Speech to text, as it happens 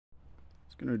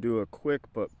Gonna do a quick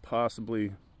but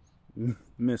possibly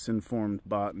misinformed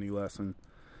botany lesson.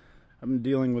 I've been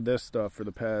dealing with this stuff for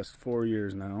the past 4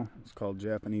 years now. It's called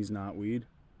Japanese knotweed.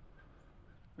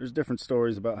 There's different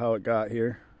stories about how it got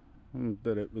here.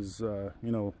 That it was,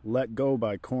 let go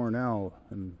by Cornell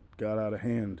and got out of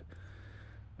hand.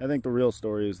 I think the real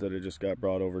story is that it just got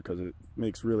brought over because it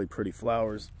makes really pretty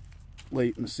flowers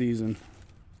late in the season.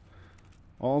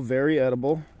 All very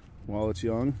edible while it's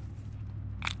young.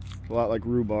 A lot like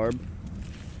rhubarb.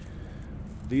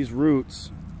 These roots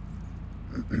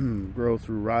grow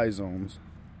through rhizomes.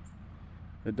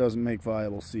 It doesn't make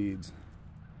viable seeds.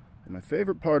 And my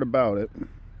favorite part about it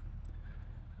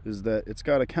is that it's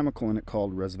got a chemical in it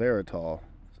called resveratrol.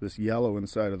 It's this yellow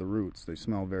inside of the roots. They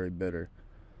smell very bitter.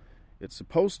 It's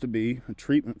supposed to be a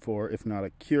treatment for, if not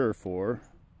a cure for,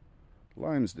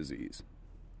 Lyme's disease.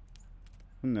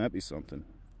 Wouldn't that be something?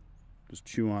 Just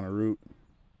chew on a root.